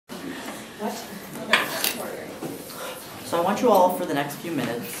So I want you all for the next few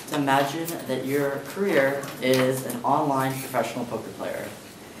minutes to imagine that your career is an online professional poker player.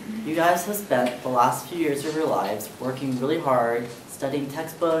 You guys have spent the last few years of your lives working really hard, studying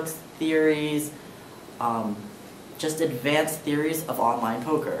textbooks, theories, just advanced theories of online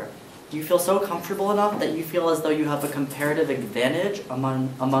poker. You feel so comfortable enough that you feel as though you have a comparative advantage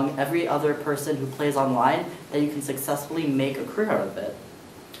among every other person who plays online, that you can successfully make a career out of it.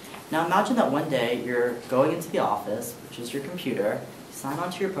 Now imagine that one day you're going into the office, which is your computer, you sign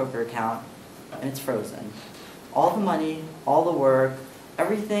onto your poker account, and it's frozen. All the money, all the work,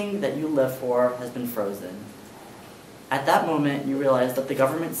 everything that you live for has been frozen. At that moment, you realize that the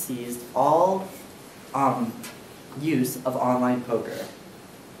government seized all use of online poker.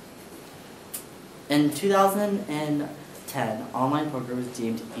 In 2010, online poker was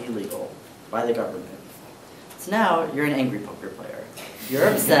deemed illegal by the government. So now you're an angry poker player. You're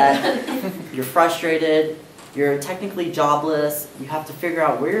upset, you're frustrated, you're technically jobless, you have to figure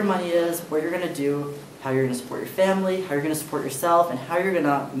out where your money is, what you're going to do, how you're going to support your family, how you're going to support yourself, and how you're going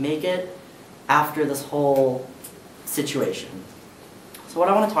to make it after this whole situation. So what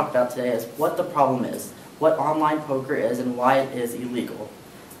I want to talk about today is what the problem is, what online poker is, and why it is illegal.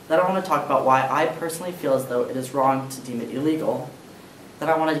 Then I want to talk about why I personally feel as though it is wrong to deem it illegal. Then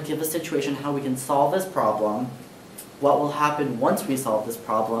I want to give a situation how we can solve this problem, what will happen once we solve this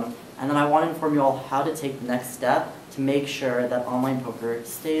problem, and then I want to inform you all how to take the next step to make sure that online poker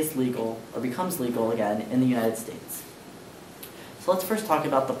stays legal or becomes legal again in the United States. So let's first talk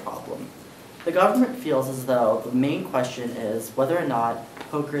about the problem. The government feels as though the main question is whether or not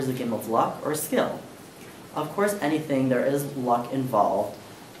poker is a game of luck or skill. Of course, anything there is luck involved,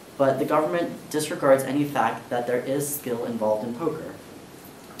 but the government disregards any fact that there is skill involved in poker.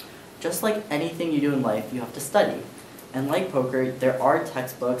 Just like anything you do in life, you have to study. And like poker, there are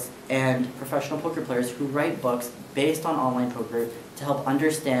textbooks and professional poker players who write books based on online poker to help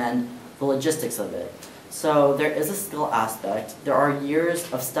understand the logistics of it. So there is a skill aspect. There are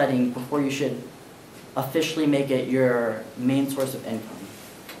years of studying before you should officially make it your main source of income.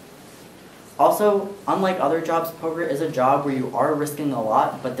 Also, unlike other jobs, poker is a job where you are risking a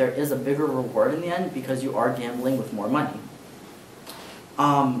lot, but there is a bigger reward in the end because you are gambling with more money.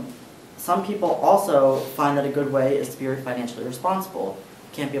 Some people also find that a good way is to be financially responsible. You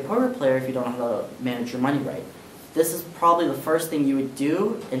can't be a poker player if you don't know how to manage your money right. This is probably the first thing you would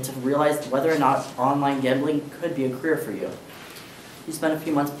do and to realize whether or not online gambling could be a career for you. You spend a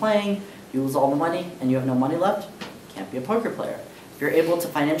few months playing, you lose all the money, and you have no money left, you can't be a poker player. If you're able to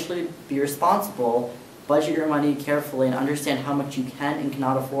financially be responsible, budget your money carefully, and understand how much you can and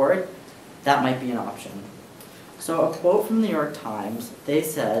cannot afford, that might be an option. So a quote from the New York Times, they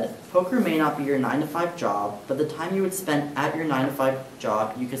said, "Poker may not be your 9-to-5 job, but the time you would spend at your 9-to-5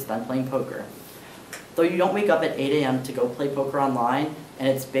 job, you could spend playing poker." Though you don't wake up at 8 a.m. to go play poker online, and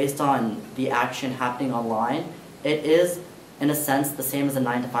it's based on the action happening online, it is, in a sense, the same as a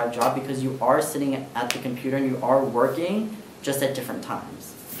 9-to-5 job because you are sitting at the computer and you are working just at different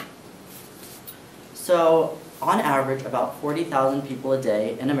times. So, on average, about 40,000 people a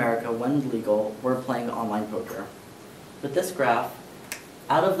day in America, when legal, were playing online poker. With this graph,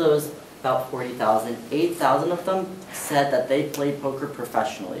 out of those about 40,000, 8,000 of them said that they played poker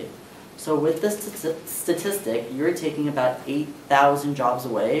professionally. So with this statistic, you're taking about 8,000 jobs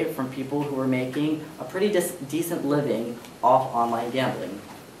away from people who are making a pretty decent living off online gambling.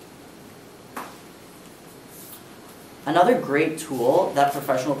 Another great tool that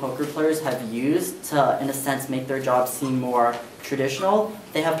professional poker players have used to, in a sense, make their jobs seem more traditional,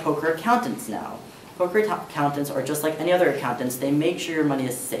 they have poker accountants now. Poker accountants are just like any other accountants, they make sure your money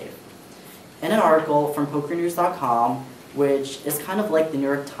is safe. In an article from PokerNews.com, which is kind of like the New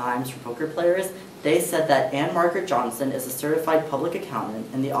York Times for poker players, they said that Ann Margaret Johnson is a certified public accountant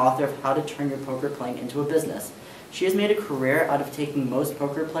and the author of How to Turn Your Poker Playing into a Business. She has made a career out of taking most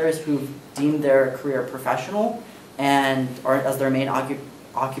poker players who've deemed their career professional and or as their main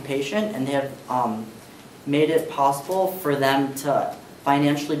occupation, and they have made it possible for them to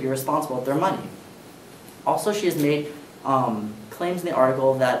financially be responsible with their money. Also, she has made claims in the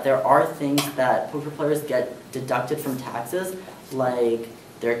article that there are things that poker players get deducted from taxes, like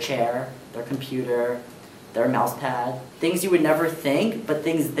their chair, their computer, their mouse pad, things you would never think, but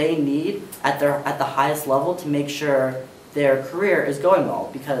things they need at the highest level to make sure their career is going well.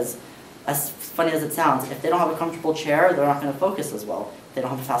 Because as funny as it sounds, if they don't have a comfortable chair, they're not going to focus as well. If they don't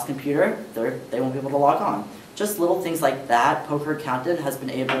have a fast computer, they won't be able to log on. Just little things like that, Poker Accountant has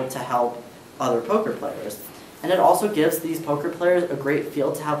been able to help other poker players. And it also gives these poker players a great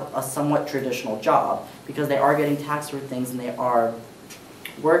feel to have a somewhat traditional job because they are getting taxed for things and they are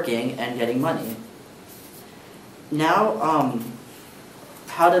working and getting money. Now,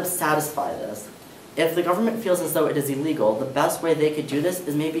 how to satisfy this? If the government feels as though it is illegal, the best way they could do this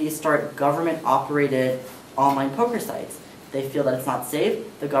is maybe start government-operated online poker sites. They feel that it's not safe,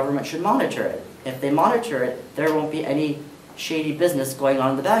 the government should monitor it. If they monitor it, there won't be any shady business going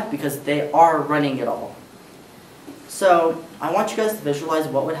on in the back because they are running it all. So I want you guys to visualize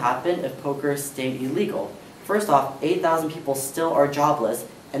what would happen if poker stayed illegal. First off, 8,000 people still are jobless,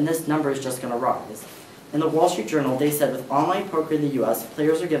 and this number is just going to rise. In the Wall Street Journal, they said with online poker in the US,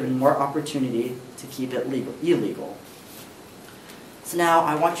 players are given more opportunity to keep it illegal. So now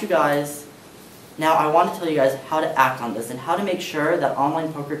I want to tell you guys how to act on this and how to make sure that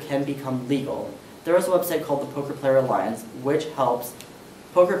online poker can become legal. There is a website called the Poker Player Alliance, which helps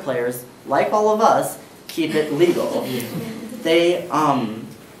poker players, like all of us, keep it legal.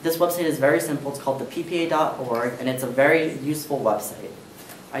 This website is very simple. It's called theppa.org, and it's a very useful website.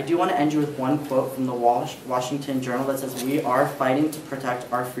 I do want to end you with one quote from the Washington Journal that says, "We are fighting to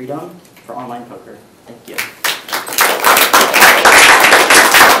protect our freedom for online poker." Thank you.